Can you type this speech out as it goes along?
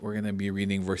We're going to be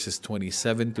reading verses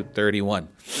 27 to 31.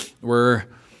 We're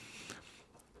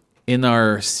in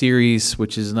our series,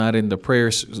 which is not in the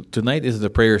prayers. Tonight is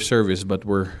the prayer service, but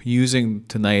we're using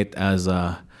tonight as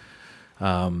a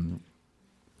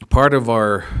part of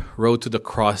our Road to the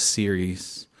Cross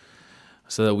series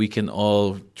so that we can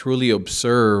all truly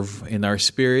observe in our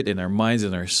spirit, in our minds,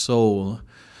 in our soul,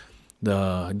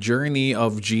 the journey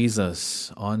of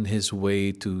Jesus on his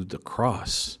way to the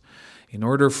cross. In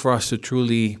order for us to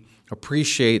truly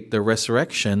appreciate the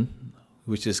resurrection,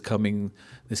 which is coming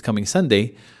this coming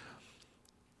Sunday,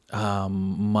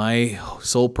 my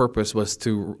sole purpose was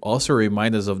to also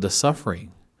remind us of the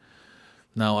suffering.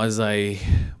 Now, as I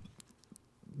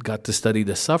got to study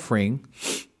the suffering,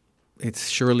 it's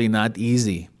surely not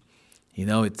easy. You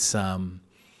know, it's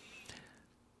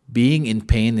being in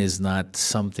pain is not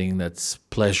something that's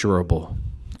pleasurable,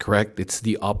 correct? It's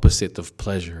the opposite of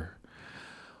pleasure.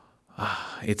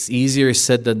 It's easier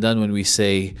said than done when we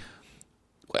say,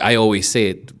 I always say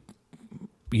it,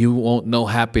 you won't know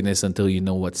happiness until you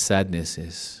know what sadness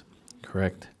is,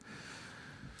 correct?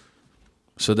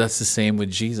 So that's the same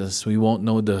with Jesus. We won't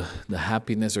know the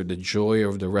happiness or the joy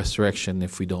of the resurrection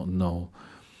if we don't know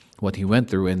what he went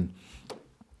through. And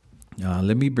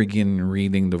let me begin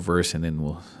reading the verse and then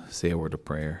we'll say a word of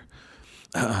prayer.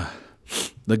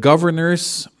 The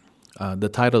governors, the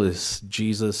title is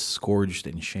Jesus Scourged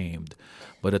and Shamed,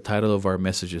 but the title of our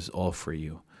message is All for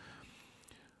You.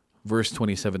 Verse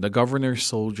 27, the governor's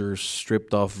soldiers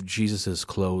stripped off Jesus'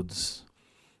 clothes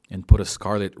and put a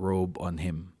scarlet robe on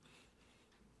him.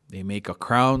 They make a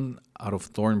crown out of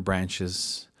thorn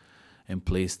branches and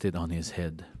placed it on his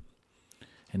head.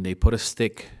 And they put a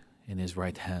stick in his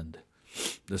right hand.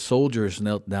 The soldiers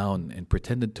knelt down and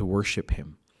pretended to worship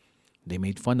him. They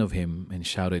made fun of him and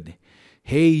shouted,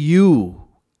 "Hey you,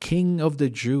 King of the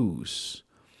Jews!"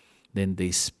 Then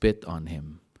they spit on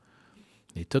him.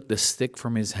 They took the stick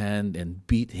from his hand and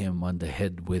beat him on the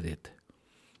head with it.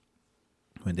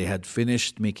 When they had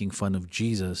finished making fun of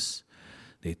Jesus,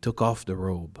 they took off the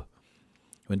robe.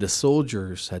 When the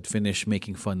soldiers had finished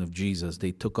making fun of Jesus,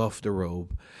 they took off the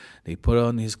robe. They put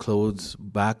on his clothes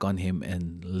back on him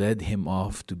and led him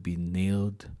off to be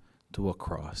nailed to a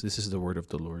cross. This is the word of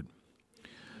the Lord.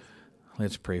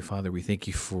 Let's pray. Father, we thank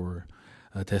you for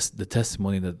the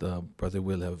testimony that Brother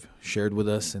Will have shared with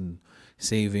us and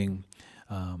saving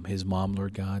his mom,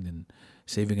 Lord God, and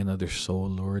saving another soul,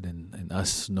 Lord, and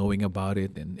us knowing about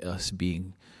it and us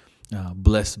being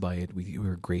blessed by it.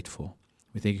 We're grateful.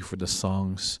 We thank you for the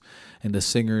songs and the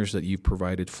singers that you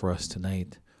provided for us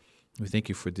tonight. We thank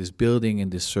you for this building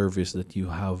and this service that you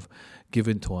have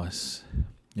given to us.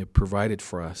 You have provided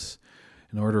for us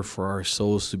in order for our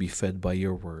souls to be fed by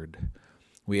your word.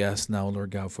 We ask now,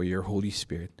 Lord God, for your Holy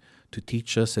Spirit to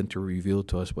teach us and to reveal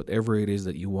to us whatever it is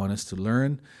that you want us to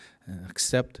learn and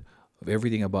accept of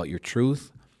everything about your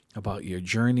truth, about your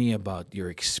journey, about your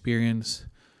experience,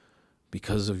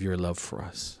 because of your love for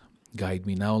us. Guide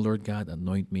me now, Lord God.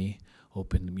 Anoint me.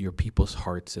 Open your people's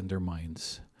hearts and their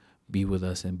minds. Be with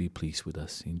us and be pleased with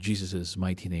us. In Jesus'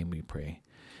 mighty name we pray.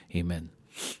 Amen.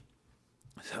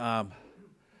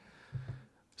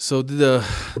 So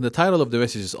the title of the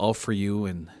message is All for You,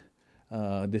 and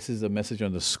this is a message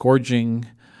on the scourging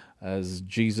as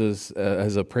Jesus,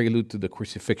 as a prelude to the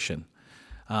crucifixion.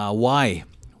 Why?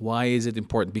 Why is it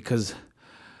important? Because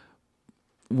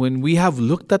when we have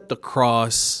looked at the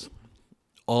cross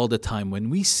all the time, when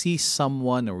we see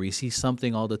someone or we see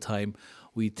something all the time,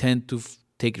 we tend to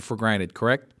take it for granted,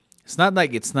 correct? It's not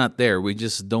like it's not there. We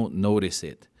just don't notice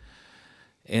it.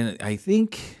 And I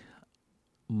think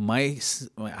I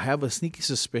have a sneaky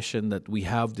suspicion that we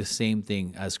have the same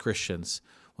thing as Christians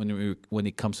when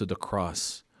it comes to the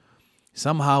cross.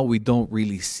 Somehow we don't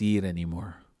really see it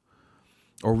anymore.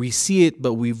 Or we see it,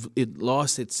 but it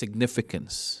lost its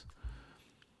significance.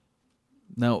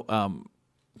 Now,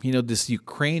 this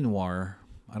Ukraine war,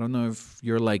 I don't know if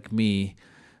you're like me.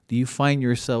 Do you find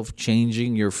yourself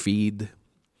changing your feed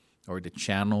or the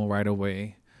channel right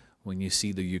away when you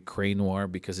see the Ukraine war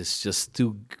because it's just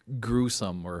too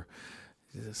gruesome, or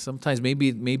sometimes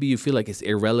maybe you feel like it's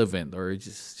irrelevant or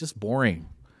it's just boring,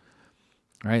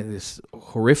 right? It's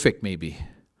horrific maybe.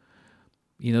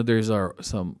 There's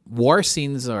some war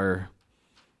scenes are,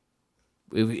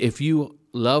 if you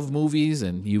love movies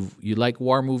and you like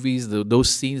war movies, those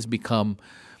scenes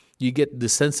you get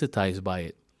desensitized by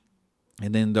it.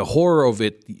 And then the horror of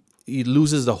it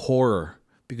loses the horror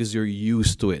because you're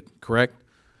used to it, correct?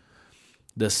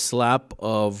 The slap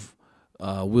of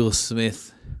Will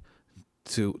Smith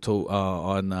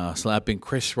on slapping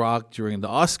Chris Rock during the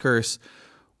Oscars,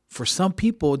 for some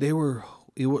people they were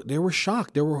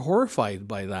shocked, they were horrified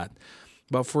by that.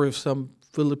 But for some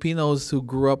Filipinos who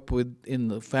grew up in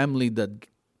the family that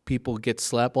people get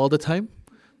slapped all the time,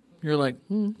 you're like,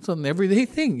 it's an everyday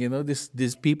thing.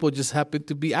 These people just happen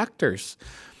to be actors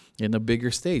in a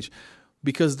bigger stage,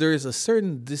 because there is a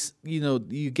certain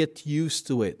you get used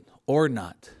to it or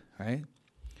not, right?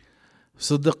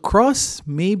 So the cross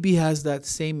maybe has that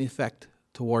same effect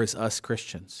towards us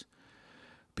Christians,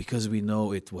 because we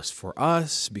know it was for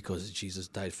us, because Jesus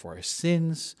died for our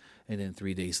sins, and then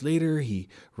 3 days later he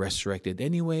resurrected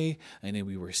anyway, and then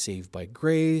we were saved by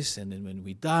grace, and then when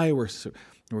we die we're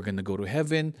going to go to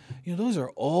heaven. Those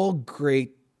are all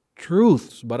great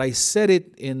truths, but I said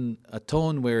it in a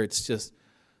tone where it's just,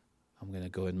 I'm going to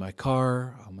go in my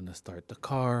car, I'm going to start the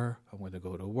car, I'm going to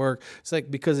go to work. It's like,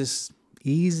 because it's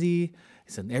easy,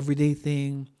 it's an everyday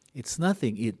thing, it's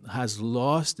nothing. It has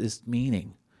lost its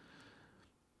meaning.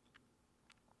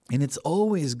 And it's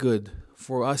always good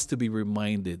for us to be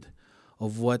reminded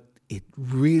of what it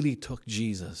really took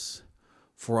Jesus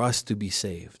for us to be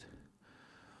saved.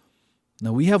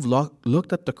 Now, we have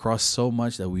looked at the cross so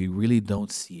much that we really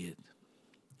don't see it.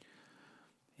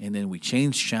 And then we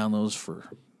change channels for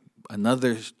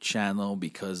another channel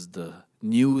because the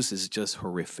news is just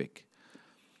horrific.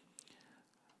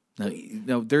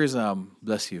 Now there's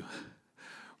bless you.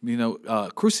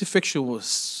 Crucifixion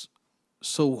was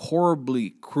so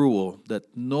horribly cruel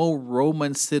that no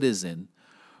Roman citizen,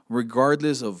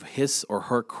 regardless of his or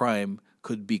her crime,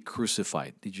 could be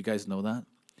crucified. Did you guys know that?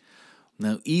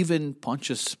 Now, even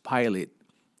Pontius Pilate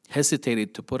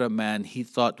hesitated to put a man he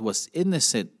thought was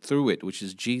innocent through it, which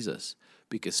is Jesus,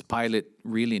 because Pilate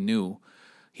really knew,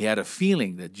 he had a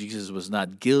feeling that Jesus was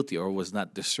not guilty or was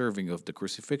not deserving of the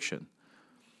crucifixion.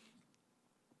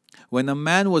 When a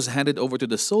man was handed over to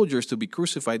the soldiers to be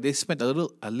crucified, they spent a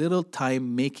little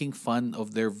time making fun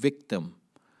of their victim.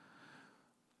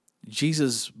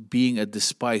 Jesus, being a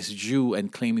despised Jew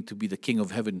and claiming to be the King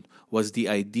of Heaven, was the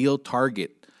ideal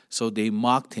target. So they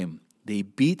mocked him, they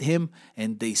beat him,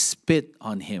 and they spit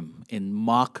on him in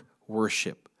mock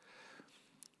worship.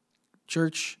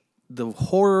 Church, the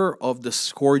horror of the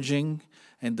scourging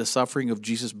and the suffering of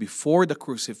Jesus before the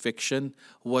crucifixion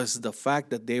was the fact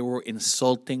that they were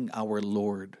insulting our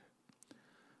Lord.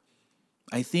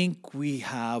 I think we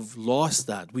have lost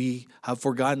that. We have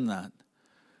forgotten that.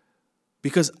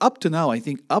 Because up to now,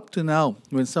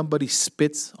 when somebody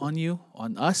spits on you,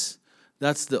 on us,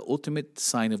 that's the ultimate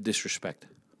sign of disrespect.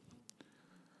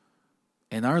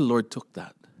 And our Lord took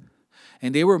that.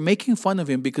 And they were making fun of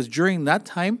him because during that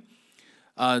time,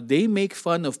 they make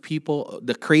fun of people,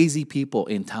 the crazy people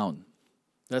in town.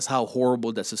 That's how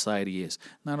horrible that society is.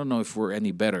 And I don't know if we're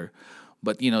any better,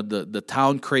 but the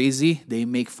town crazy, they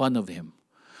make fun of him.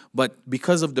 But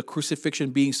because of the crucifixion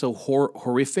being so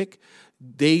horrific,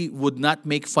 they would not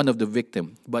make fun of the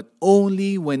victim, but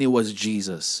only when it was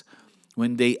Jesus,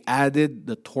 when they added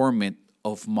the torment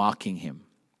of mocking him.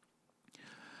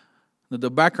 Now,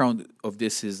 the background of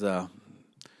this is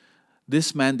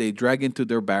this man they dragged into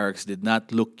their barracks did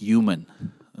not look human.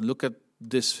 Look at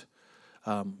this.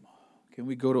 Can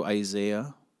we go to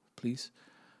Isaiah, please?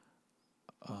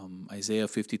 Isaiah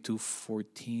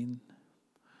 52:14.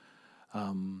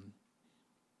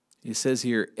 It says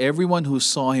here, everyone who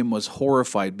saw him was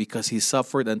horrified because he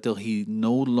suffered until he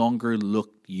no longer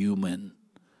looked human.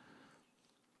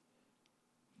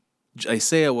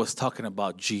 Isaiah was talking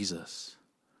about Jesus.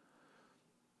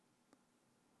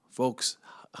 Folks,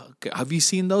 have you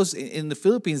seen those in the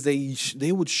Philippines?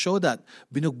 They would show that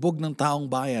binugbog ng taong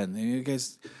bayan. You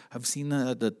guys have seen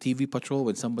the TV patrol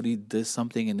when somebody does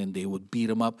something and then they would beat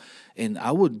them up, and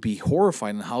I would be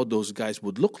horrified on how those guys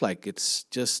would look like. It's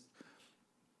just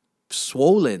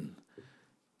swollen.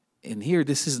 And here,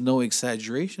 this is no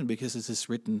exaggeration because this is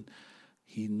written,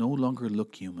 he no longer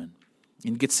looked human.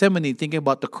 In Gethsemane, thinking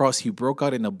about the cross, he broke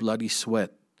out in a bloody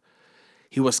sweat.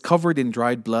 He was covered in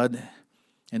dried blood,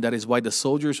 and that is why the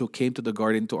soldiers who came to the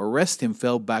garden to arrest him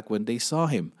fell back when they saw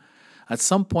him. At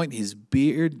some point, his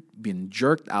beard being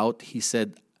jerked out, he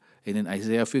said, and in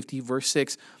Isaiah 50, verse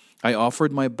 6, I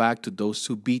offered my back to those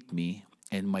who beat me,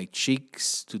 and my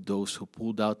cheeks to those who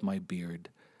pulled out my beard.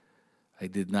 I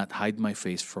did not hide my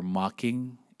face from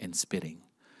mocking and spitting.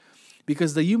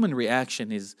 Because the human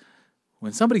reaction is,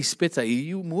 when somebody spits at you,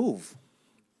 you move,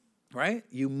 right?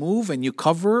 You move and you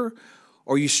cover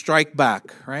or you strike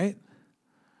back, right?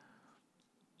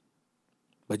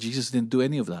 But Jesus didn't do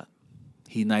any of that.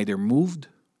 He neither moved,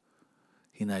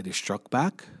 he neither struck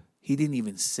back, he didn't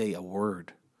even say a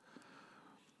word.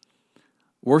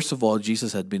 Worst of all,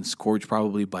 Jesus had been scourged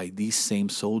probably by these same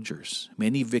soldiers.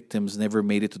 Many victims never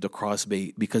made it to the cross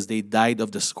because they died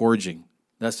of the scourging.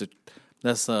 That's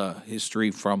That's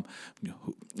history from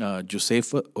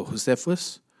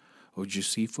Josephus.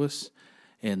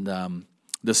 And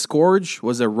the scourge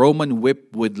was a Roman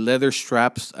whip with leather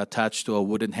straps attached to a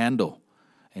wooden handle.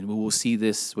 And we will see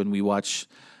this when we watch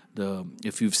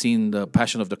if you've seen the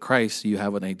Passion of the Christ, you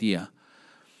have an idea.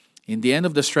 In the end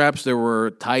of the straps, there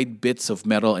were tied bits of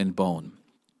metal and bone.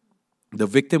 The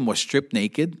victim was stripped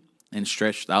naked and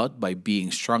stretched out by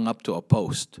being strung up to a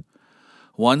post.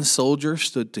 One soldier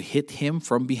stood to hit him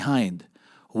from behind.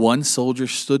 One soldier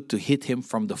stood to hit him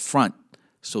from the front.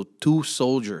 So 2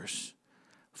 soldiers,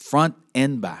 front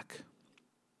and back.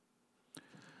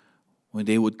 When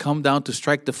they would come down to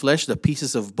strike the flesh, the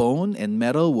pieces of bone and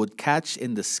metal would catch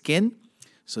in the skin.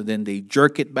 So then they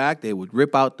jerk it back. They would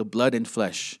rip out the blood and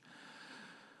flesh.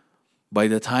 By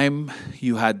the time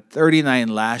you had 39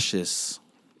 lashes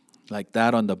like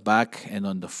that on the back and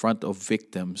on the front of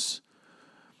victims,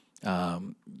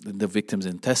 the victim's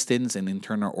intestines and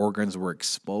internal organs were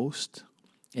exposed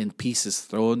and pieces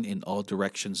thrown in all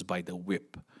directions by the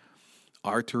whip.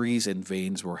 Arteries and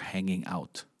veins were hanging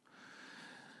out.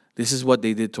 This is what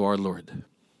they did to our Lord.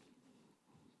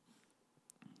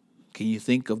 Can you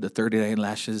think of the 39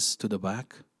 lashes to the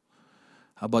back?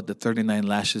 How about the 39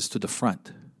 lashes to the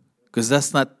front? Because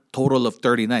that's not total of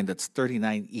 39. That's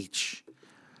 39 each.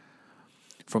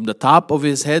 From the top of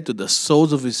his head to the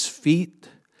soles of his feet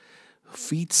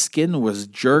skin was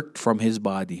jerked from his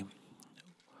body.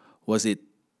 Was it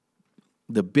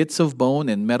the bits of bone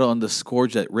and metal on the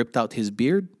scourge that ripped out his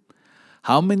beard?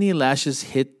 How many lashes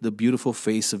hit the beautiful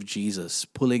face of Jesus,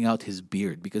 pulling out his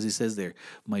beard? Because he says there,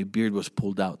 my beard was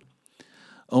pulled out.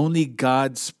 Only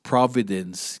God's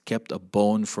providence kept a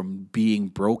bone from being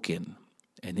broken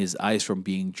and his eyes from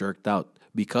being jerked out.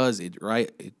 Because it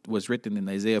was written in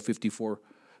Isaiah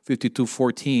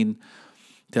 52:14,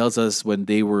 tells us when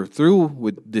they were through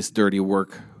with this dirty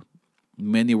work,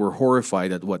 many were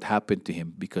horrified at what happened to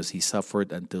him because he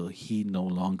suffered until he no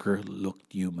longer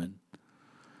looked human.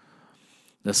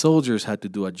 The soldiers had to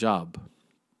do a job.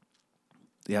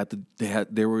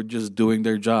 They were just doing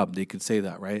their job. They could say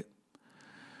that, right?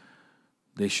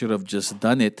 They should have just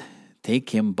done it.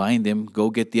 Take him, bind him, go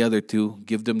get the other 2,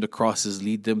 give them the crosses,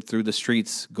 lead them through the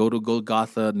streets, go to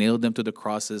Golgotha, nail them to the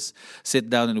crosses, sit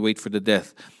down and wait for the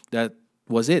death. That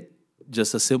was it.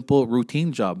 Just a simple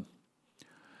routine job.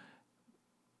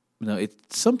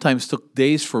 It sometimes took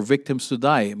days for victims to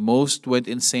die. Most went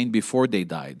insane before they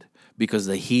died because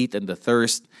the heat and the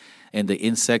thirst and the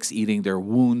insects eating their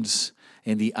wounds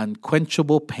and the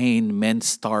unquenchable pain meant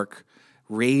stark,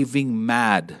 raving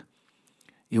mad.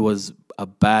 It was a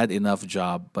bad enough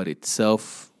job, but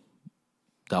itself,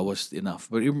 that was enough.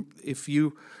 But if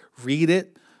you read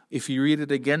it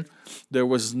again, there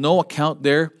was no account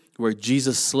there where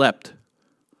Jesus slept.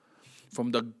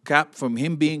 From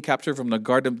him being captured from the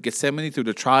Garden of Gethsemane through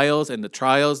the trials,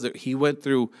 he went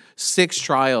through 6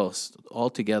 trials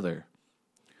altogether.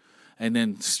 And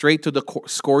then straight to the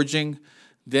scourging,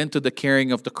 then to the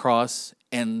carrying of the cross,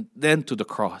 and then to the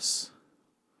cross.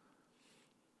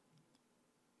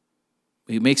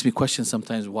 It makes me question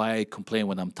sometimes why I complain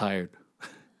when I'm tired.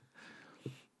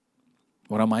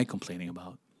 What am I complaining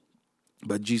about?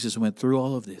 But Jesus went through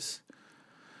all of this.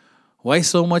 Why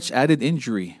so much added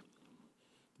injury?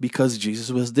 Because Jesus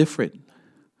was different.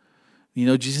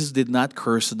 Jesus did not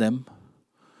curse them.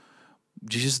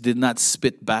 Jesus did not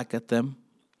spit back at them.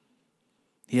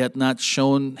 He had not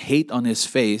shown hate on his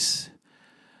face.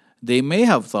 They may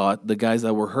have thought, the guys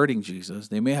that were hurting Jesus,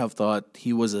 they may have thought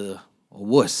he was a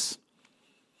wuss.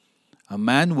 A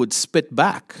man would spit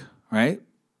back, right?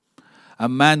 A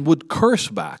man would curse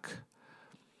back.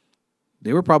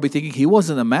 They were probably thinking he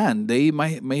wasn't a man. They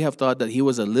may have thought that he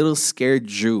was a little scared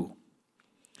Jew.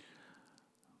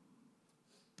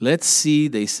 Let's see,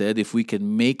 they said, if we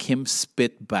can make him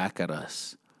spit back at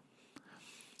us.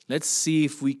 Let's see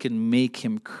if we can make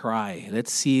him cry.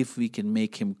 Let's see if we can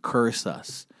make him curse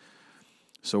us.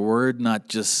 So we're not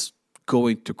just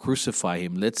going to crucify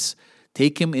him. Let's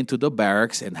take him into the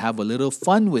barracks and have a little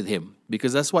fun with him.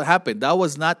 Because that's what happened. That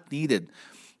was not needed.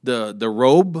 The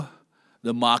robe,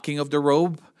 the mocking of the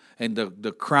robe, and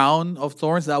the crown of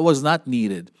thorns, that was not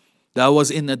needed. That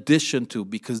was in addition to,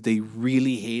 because they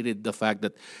really hated the fact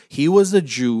that he was a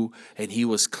Jew and he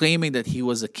was claiming that he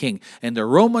was a king. And the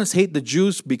Romans hate the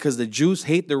Jews because the Jews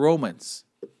hate the Romans.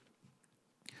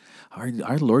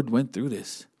 Our Lord went through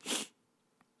this.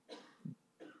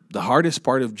 The hardest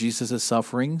part of Jesus'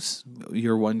 sufferings,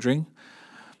 you're wondering,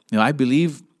 I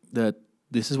believe that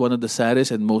this is one of the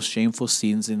saddest and most shameful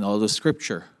scenes in all the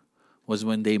scripture, was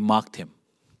when they mocked him.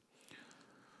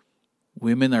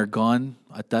 Women are gone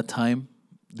at that time.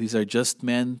 These are just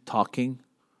men talking.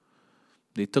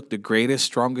 They took the greatest,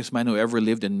 strongest man who ever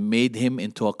lived and made him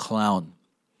into a clown.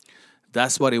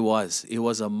 That's what it was. It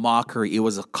was a mockery. It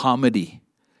was a comedy.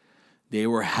 They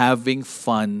were having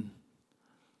fun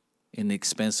in the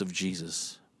expense of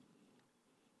Jesus.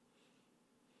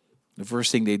 The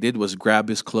first thing they did was grab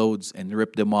his clothes and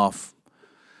rip them off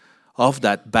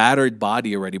that battered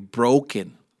body already,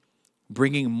 broken,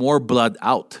 bringing more blood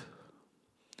out.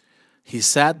 He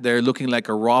sat there looking like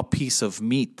a raw piece of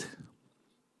meat,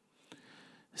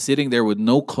 sitting there with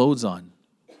no clothes on.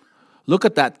 Look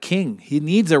at that king. He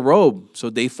needs a robe. So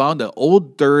they found an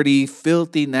old, dirty,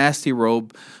 filthy, nasty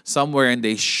robe somewhere, and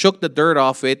they shook the dirt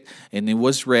off it, and it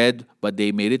was red, but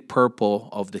they made it purple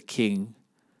of the king,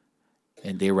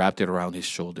 and they wrapped it around his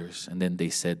shoulders. And then they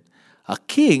said, a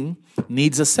king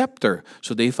needs a scepter.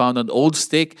 So they found an old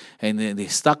stick, and then they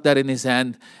stuck that in his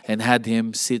hand and had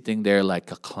him sitting there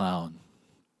like a clown.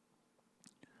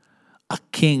 A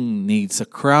king needs a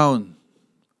crown.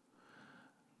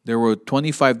 There were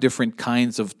 25 different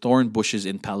kinds of thorn bushes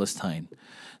in Palestine.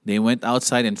 They went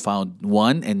outside and found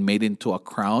one and made it into a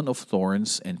crown of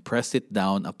thorns and pressed it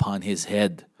down upon his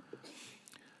head.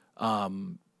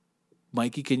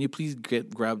 Mikey, can you please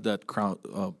grab that crown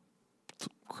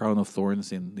of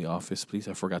thorns in the office, please?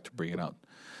 I forgot to bring it out.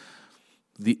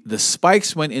 The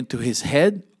spikes went into his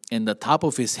head and the top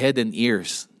of his head and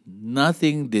ears.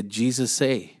 Nothing did Jesus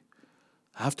say.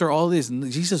 After all this,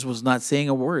 Jesus was not saying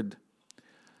a word.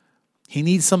 He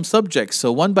needs some subjects.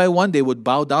 So one by one, they would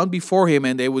bow down before him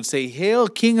and they would say, "Hail,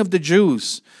 King of the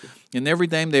Jews." And every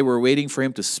time they were waiting for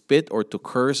him to spit or to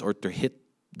curse or to hit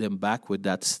them back with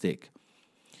that stick.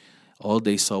 All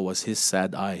they saw was his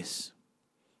sad eyes.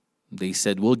 They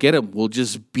said, "We'll get him. We'll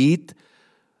just beat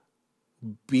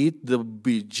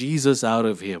Jesus out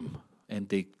of him." And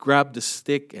they grabbed the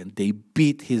stick and they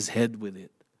beat his head with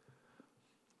it.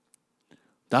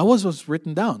 That was what's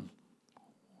written down.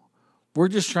 We're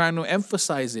just trying to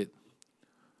emphasize it.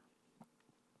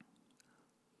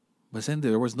 But then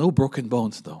there was no broken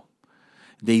bones, though.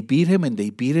 They beat him and they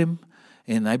beat him.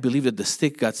 And I believe that the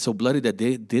stick got so bloody that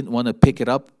they didn't want to pick it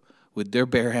up with their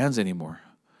bare hands anymore.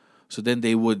 So then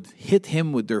they would hit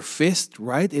him with their fist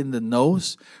right in the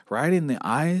nose, right in the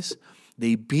eyes.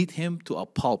 They beat him to a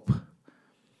pulp.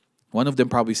 One of them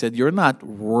probably said, "You're not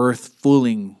worth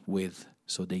fooling with."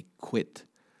 So they quit.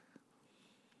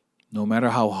 No matter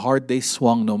how hard they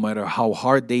swung, no matter how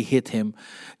hard they hit him,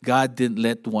 God didn't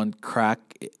let one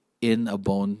crack in a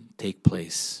bone take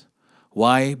place.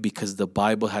 Why? Because the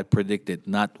Bible had predicted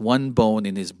not one bone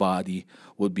in his body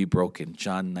would be broken.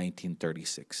 John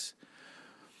 19:36.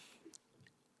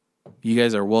 You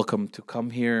guys are welcome to come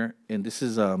here. And this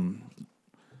is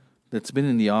that's been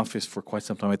in the office for quite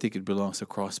some time. I think it belongs to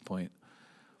Crosspoint.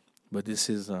 But this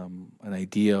is an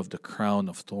idea of the crown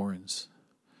of thorns.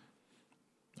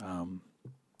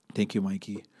 Thank you,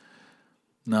 Mikey.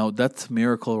 Now, that's a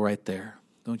miracle right there.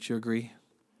 Don't you agree?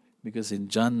 Because in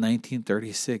John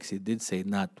 19:36, it did say,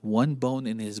 not one bone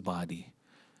in his body.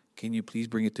 Can you please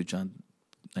bring it to John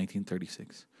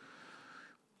 19:36?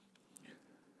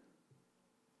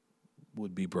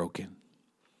 Would be broken.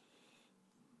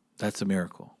 That's a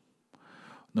miracle.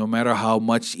 No matter how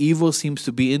much evil seems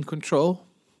to be in control,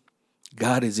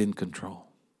 God is in control.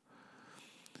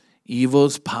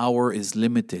 Evil's power is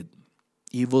limited.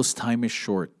 Evil's time is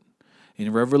short.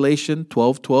 In Revelation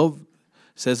 12:12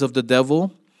 says of the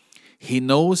devil, he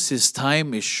knows his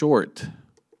time is short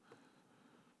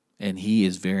and he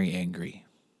is very angry.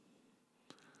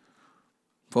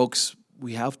 Folks,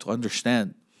 we have to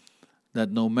understand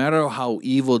that no matter how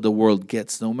evil the world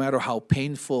gets, no matter how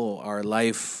painful our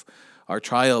life, our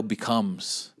trial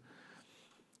becomes,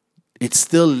 it's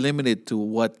still limited to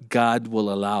what God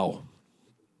will allow.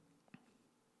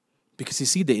 Because you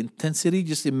see the intensity,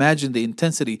 just imagine the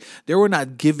intensity. They were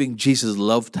not giving Jesus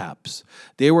love taps.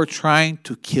 They were trying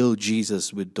to kill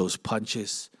Jesus with those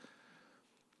punches.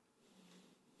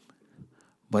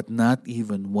 But not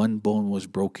even one bone was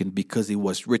broken because it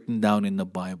was written down in the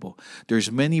Bible.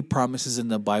 There's many promises in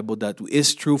the Bible that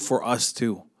is true for us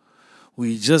too.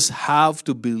 We just have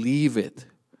to believe it.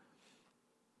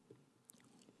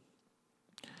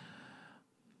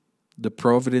 The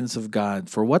providence of God.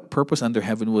 For what purpose under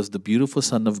heaven was the beautiful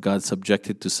Son of God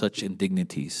subjected to such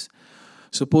indignities?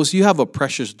 Suppose you have a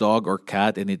precious dog or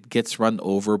cat and it gets run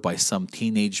over by some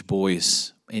teenage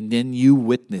boys, and then you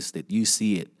witnessed it, you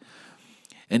see it.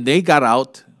 And they got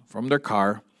out from their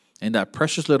car, and that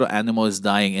precious little animal is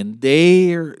dying, and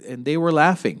they were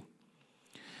laughing.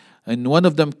 And one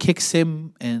of them kicks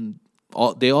him, and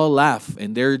they all laugh,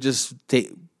 and they're just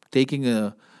taking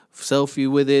a selfie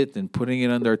with it and putting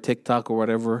it on their TikTok or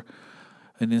whatever,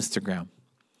 and Instagram.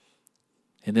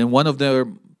 And then one of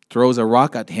them throws a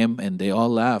rock at him, and they all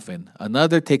laugh. And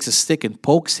another takes a stick and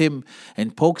pokes him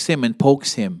and pokes him and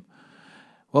pokes him.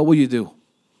 What will you do?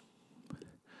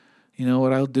 You know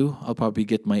what I'll do? I'll probably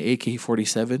get my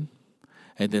AK-47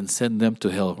 and then send them to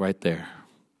hell right there.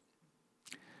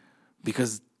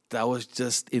 Because that was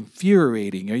just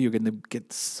infuriating. You're going to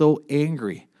get so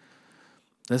angry.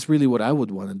 That's really what I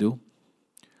would want to do.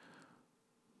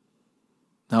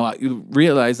 Now, you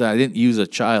realize that I didn't use a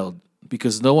child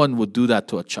because no one would do that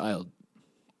to a child.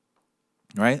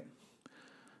 Right?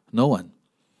 No one.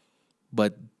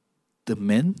 But the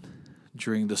men,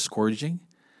 during the scourging,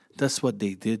 that's what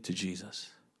they did to Jesus.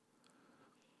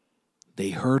 They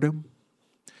heard him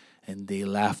and they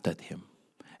laughed at him.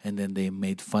 And then they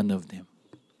made fun of him.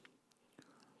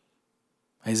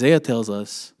 Isaiah tells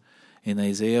us in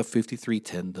Isaiah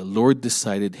 53:10, the Lord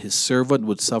decided his servant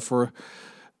would suffer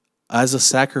as a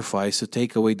sacrifice to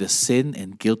take away the sin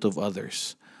and guilt of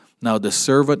others. Now the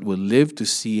servant will live to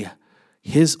see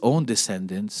his own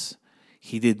descendants.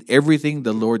 He did everything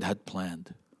the Lord had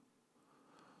planned.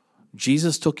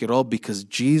 Jesus took it all because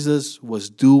Jesus was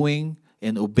doing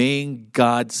and obeying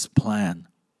God's plan.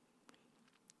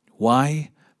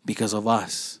 Why? Because of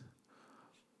us.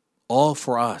 All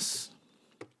for us.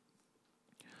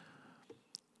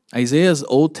 Isaiah's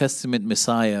Old Testament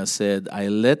Messiah said, I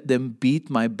let them beat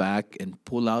my back and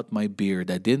pull out my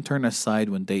beard. I didn't turn aside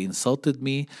when they insulted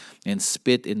me and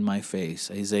spit in my face.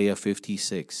 Isaiah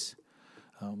 56.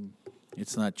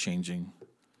 It's not changing.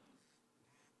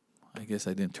 I guess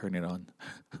I didn't turn it on.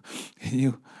 Can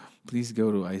you please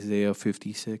go to Isaiah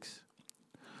 56?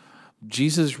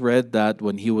 Jesus read that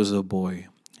when he was a boy.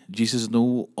 Jesus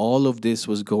knew all of this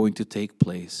was going to take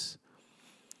place.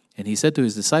 And he said to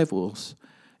his disciples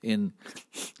in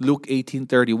Luke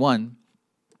 18:31,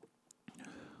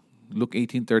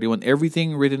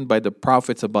 everything written by the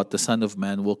prophets about the Son of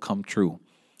Man will come true.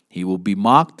 He will be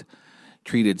mocked,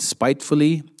 treated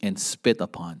spitefully, and spit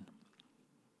upon.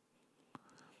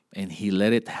 And he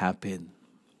let it happen.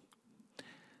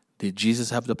 Did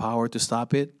Jesus have the power to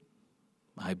stop it?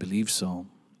 I believe so.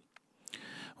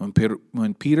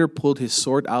 When Peter pulled his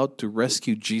sword out to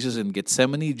rescue Jesus in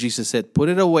Gethsemane, Jesus said, put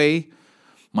it away.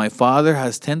 My Father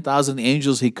has 10,000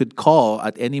 angels he could call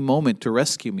at any moment to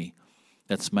rescue me.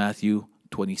 That's Matthew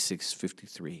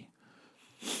 26:53.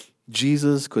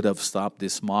 Jesus could have stopped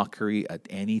this mockery at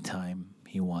any time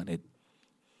he wanted.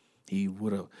 He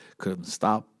could have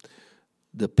stopped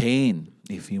the pain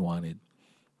if he wanted.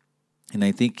 And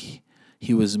I think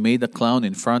he was made a clown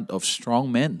in front of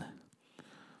strong men.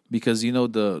 Because, you know,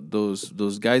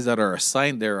 those guys that are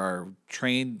assigned there are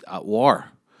trained at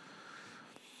war.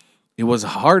 It was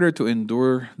harder to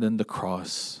endure than the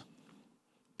cross.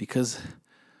 Because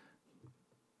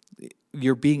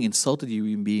you're being insulted,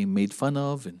 you're being made fun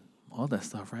of, and all that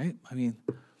stuff, right? I mean,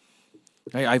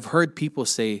 I've heard people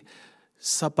say,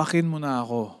 sapakin mo na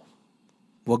ako,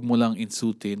 wag mo lang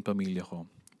insultin pamilya ko.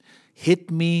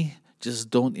 Hit me, just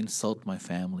don't insult my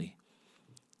family.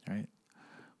 Right?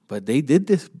 But they did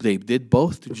this. They did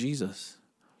both to Jesus.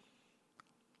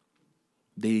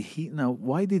 Now,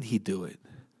 why did he do it?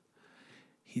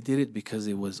 He did it because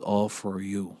it was all for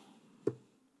you.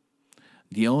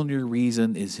 The only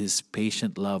reason is his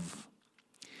patient love.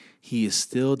 He is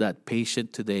still that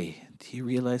patient today. Do you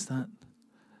realize that?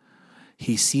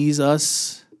 He sees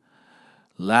us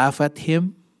laugh at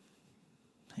him,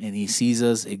 and he sees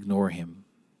us ignore him.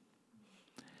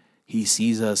 He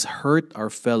sees us hurt our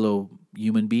fellow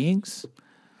human beings,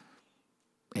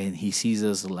 and he sees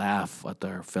us laugh at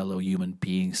our fellow human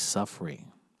beings suffering.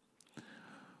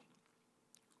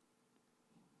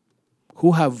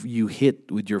 Who have you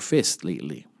hit with your fist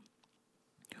lately?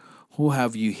 Who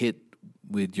have you hit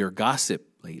with your gossip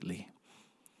lately?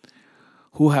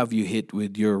 Who have you hit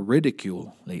with your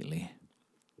ridicule lately?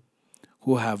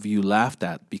 Who have you laughed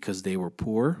at because they were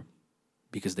poor,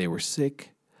 because they were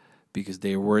sick, because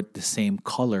they weren't the same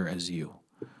color as you?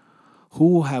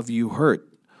 Who have you hurt?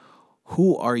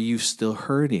 Who are you still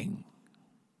hurting?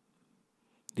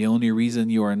 The only reason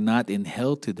you are not in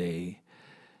hell today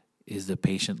is the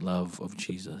patient love of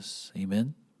Jesus.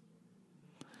 Amen?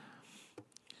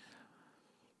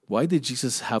 Why did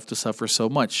Jesus have to suffer so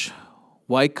much?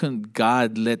 Why couldn't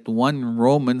God let one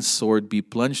Roman sword be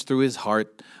plunged through his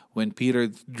heart when Peter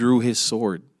drew his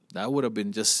sword? That would have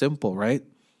been just simple, right?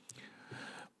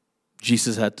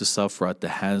 Jesus had to suffer at the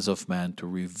hands of man to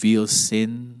reveal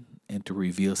sin and to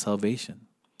reveal salvation.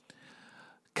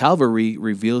 Calvary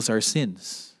reveals our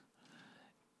sins.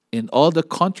 In all the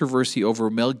controversy over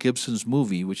Mel Gibson's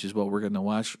movie, which is what we're going to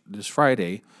watch this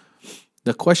Friday,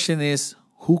 the question is,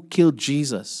 who killed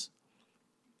Jesus?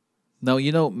 Now,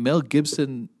 Mel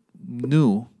Gibson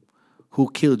knew who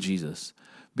killed Jesus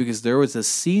because there was a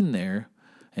scene there,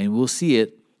 and we'll see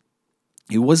it.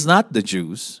 It was not the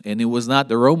Jews, and it was not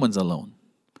the Romans alone.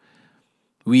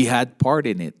 We had part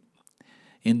in it.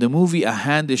 In the movie, a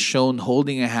hand is shown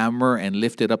holding a hammer and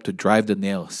lifted up to drive the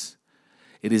nails.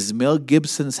 It is Mel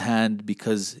Gibson's hand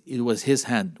because it was his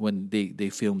hand when they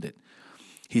filmed it.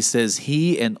 He says,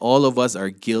 he and all of us are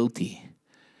guilty.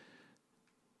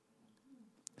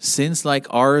 Sins like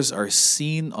ours are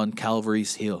seen on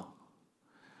Calvary's Hill.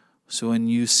 So when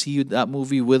you see that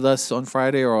movie with us on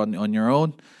Friday or on your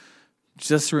own,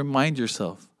 just remind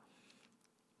yourself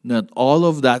that all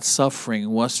of that suffering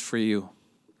was for you.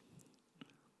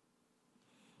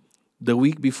 The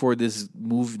week before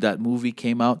that movie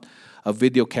came out, a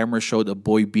video camera showed a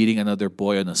boy beating another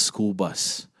boy on a school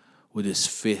bus with his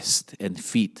fist and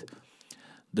feet.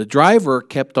 The driver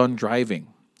kept on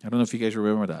driving. I don't know if you guys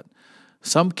remember that.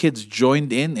 Some kids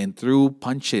joined in and threw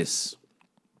punches.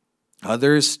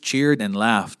 Others cheered and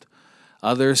laughed.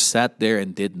 Others sat there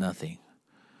and did nothing.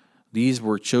 These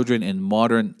were children in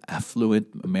modern, affluent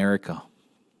America.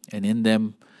 And in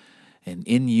them, and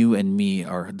in you and me,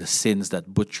 are the sins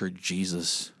that butchered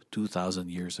Jesus 2,000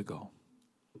 years ago.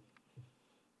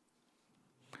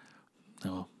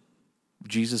 Now,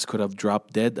 Jesus could have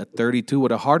dropped dead at 32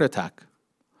 with a heart attack.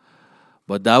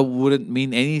 But that wouldn't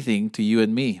mean anything to you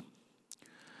and me.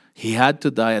 He had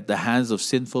to die at the hands of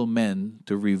sinful men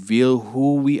to reveal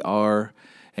who we are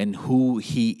and who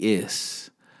He is.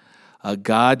 A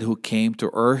God who came to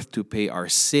earth to pay our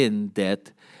sin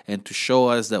debt and to show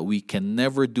us that we can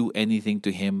never do anything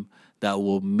to Him that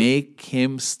will make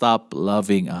Him stop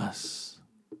loving us.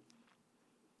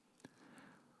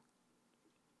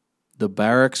 The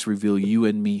barracks reveal you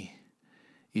and me.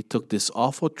 It took this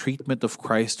awful treatment of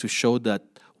Christ to show that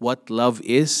what love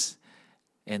is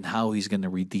and how He's going to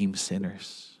redeem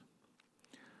sinners.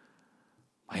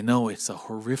 I know it's a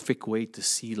horrific way to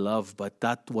see love, but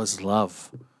that was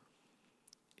love.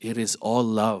 It is all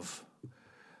love.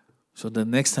 So the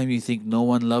next time you think no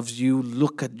one loves you,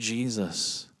 look at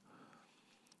Jesus.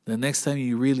 The next time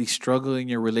you really struggle in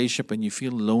your relationship and you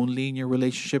feel lonely in your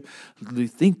relationship,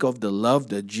 think of the love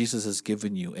that Jesus has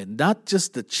given you. And not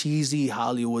just the cheesy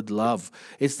Hollywood love.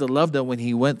 It's the love that when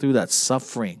He went through that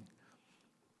suffering,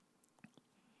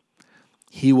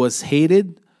 He was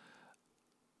hated.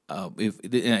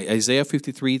 In Isaiah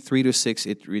 53, 3-6,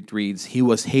 it reads, He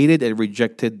was hated and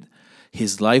rejected.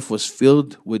 His life was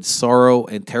filled with sorrow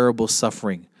and terrible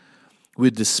suffering. We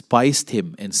despised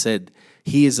Him and said,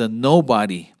 He is a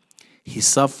nobody. He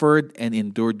suffered and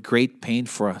endured great pain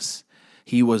for us.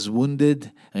 He was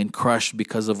wounded and crushed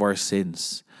because of our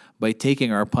sins. By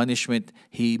taking our punishment,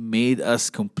 He made us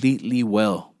completely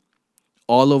well.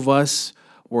 All of us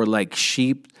were like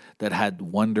sheep that had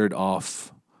wandered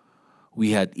off.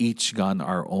 We had each gone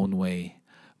our own way,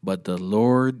 but the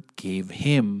Lord gave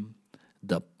Him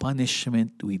the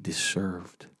punishment we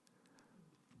deserved.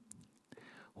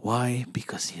 Why?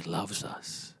 Because He loves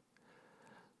us.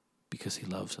 Because He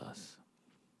loves us.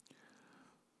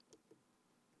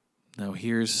 Now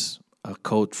here's a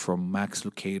quote from Max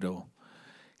Lucado.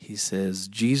 He says,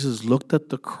 Jesus looked at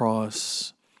the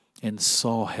cross and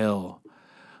saw hell,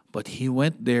 but He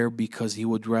went there because He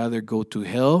would rather go to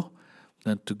hell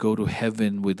than to go to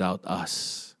heaven without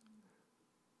us.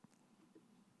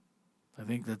 I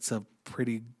think that's a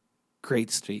pretty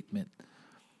great statement.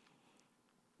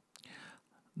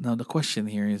 Now the question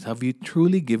here is, have you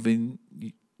truly given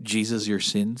Jesus your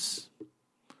sins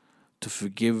to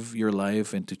forgive your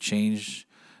life and to change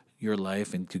your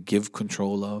life and to give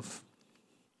control of?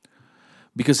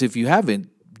 Because if you haven't,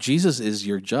 Jesus is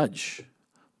your judge.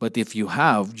 But if you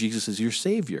have, Jesus is your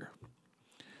Savior.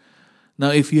 Now,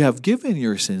 if you have given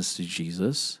your sins to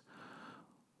Jesus,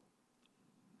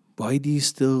 why do you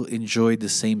still enjoy the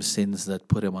same sins that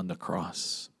put Him on the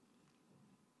cross?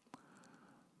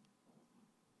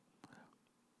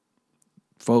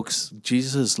 Folks,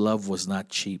 Jesus' love was not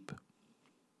cheap.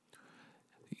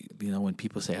 You know, when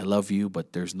people say, I love you,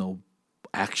 but there's no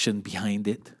action behind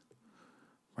it,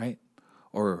 right?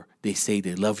 Or they say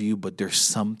they love you, but there's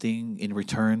something in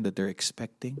return that they're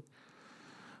expecting.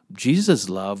 Jesus'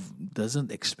 love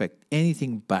doesn't expect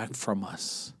anything back from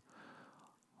us,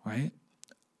 right?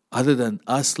 Other than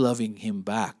us loving Him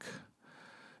back.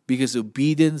 Because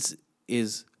obedience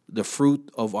is the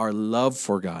fruit of our love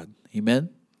for God. Amen?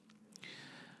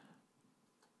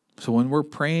 So when we're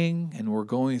praying and we're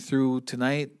going through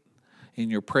tonight, in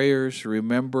your prayers,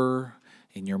 remember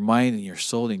in your mind, in your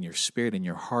soul, in your spirit, in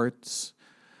your hearts,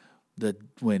 that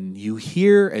when you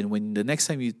hear and when the next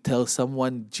time you tell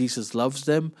someone Jesus loves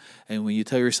them, and when you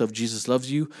tell yourself Jesus loves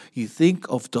you, you think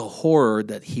of the horror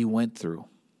that he went through.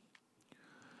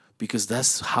 Because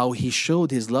that's how he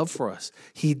showed his love for us.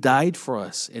 He died for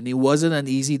us, and it wasn't an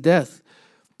easy death.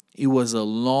 It was a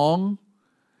long,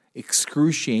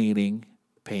 excruciating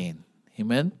pain.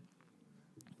 Amen?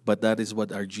 But that is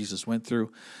what our Jesus went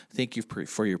through. Thank you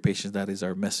for your patience. That is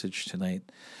our message tonight.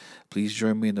 Please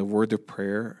join me in the word of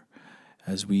prayer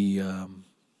as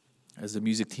as the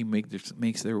music team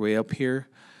makes their way up here.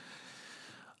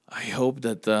 I hope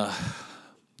that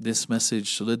this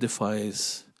message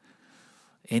solidifies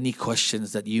any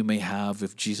questions that you may have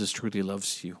if Jesus truly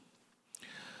loves you.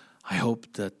 I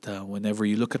hope that whenever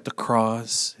you look at the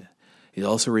cross, it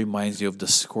also reminds you of the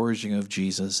scourging of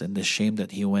Jesus and the shame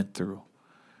that he went through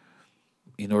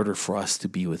in order for us to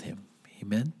be with him.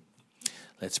 Amen?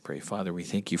 Let's pray. Father, we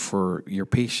thank you for your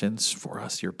patience for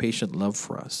us, your patient love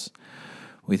for us.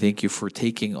 We thank you for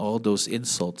taking all those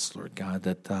insults, Lord God,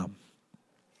 that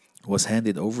was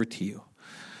handed over to you.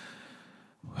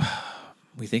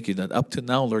 We thank you that up to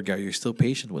now, Lord God, you're still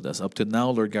patient with us. Up to now,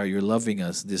 Lord God, you're loving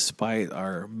us despite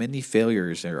our many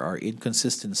failures or our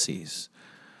inconsistencies.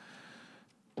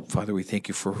 Father, we thank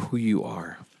you for who you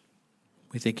are.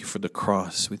 We thank you for the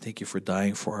cross. We thank you for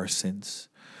dying for our sins.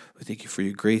 We thank you for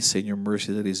your grace and your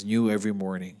mercy that is new every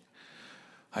morning.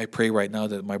 I pray right now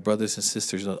that my brothers and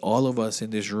sisters, that all of us in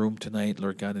this room tonight,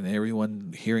 Lord God, and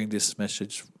everyone hearing this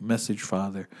message,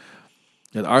 Father,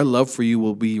 that our love for you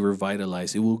will be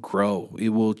revitalized. It will grow. It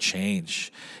will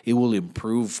change. It will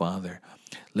improve, Father.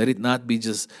 Let it not be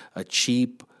just a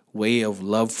cheap way of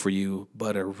love for you,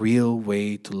 but a real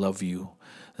way to love you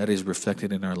that is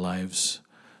reflected in our lives,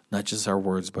 not just our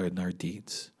words, but in our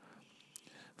deeds.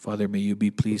 Father, may you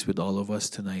be pleased with all of us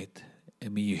tonight,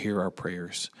 and may you hear our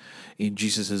prayers. In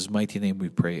Jesus' mighty name we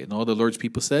pray. And all the Lord's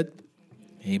people said,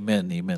 amen, amen.